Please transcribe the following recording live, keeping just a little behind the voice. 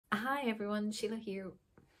Hi everyone, Sheila here.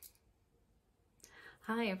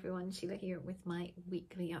 Hi everyone, Sheila here with my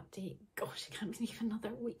weekly update. Gosh, I can't believe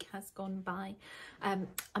another week has gone by. I'm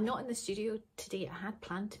not in the studio today. I had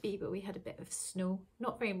planned to be, but we had a bit of snow.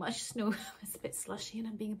 Not very much snow. It was a bit slushy and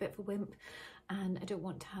I'm being a bit of a wimp and I don't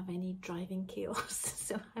want to have any driving chaos,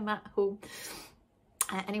 so I'm at home.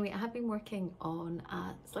 Anyway, I have been working on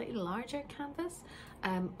a slightly larger canvas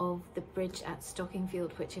of the bridge at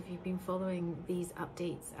Stockingfield, which if you've been following these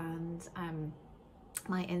updates and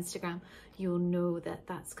my Instagram, you'll know that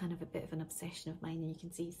that's kind of a bit of an obsession of mine, and you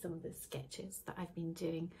can see some of the sketches that I've been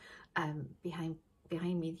doing behind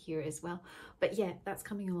me here as well. But yeah, that's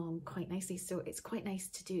coming along quite nicely. So it's quite nice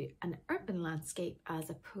to do an urban landscape as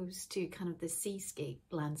opposed to kind of the seascape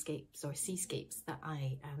landscapes or seascapes that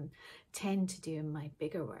I tend to do in my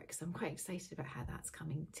bigger work. So I'm quite excited about how that's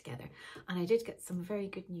coming together. And I did get some very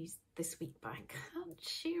good news this week, but I can't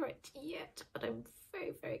share it yet, but I'm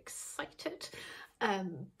very, very excited.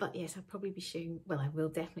 But yes, I'll probably be sharing, well, I will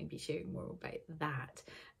definitely be sharing more about that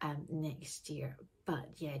next year. But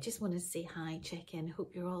yeah, just want to say hi, check in,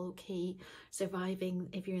 hope you're all okay, surviving,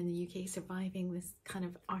 if you're in the UK, surviving this kind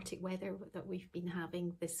of Arctic weather that we've been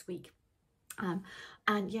having this week.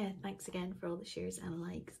 And yeah, thanks again for all the shares and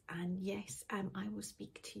likes, and yes, I will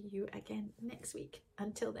speak to you again next week.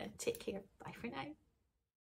 Until then, take care, bye for now.